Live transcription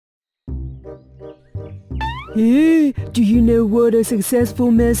Hey, do you know what a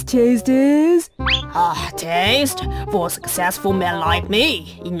successful man's taste is? Taste? For a successful man like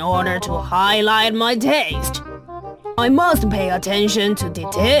me, in order to highlight my taste, I must pay attention to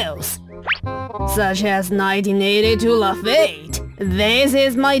details, such as 1982 Lafayette. This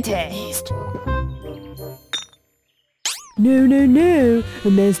is my taste. No. A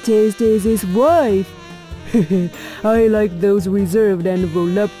man's taste is his wife. I like those reserved and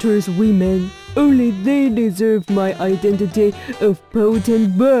voluptuous women. Only they deserve my identity of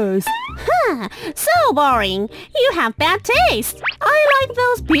potent boss. So boring. You have bad taste. I like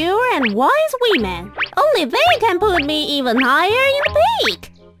those pure and wise women. Only they can put me even higher in the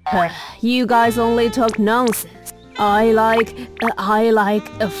peak. You guys only talk nonsense. I like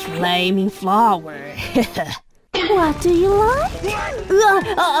a flaming flower. What do you like?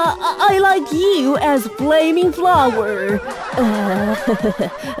 I like you as flaming flower.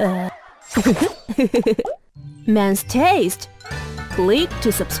 Man's taste. Click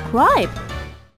to subscribe.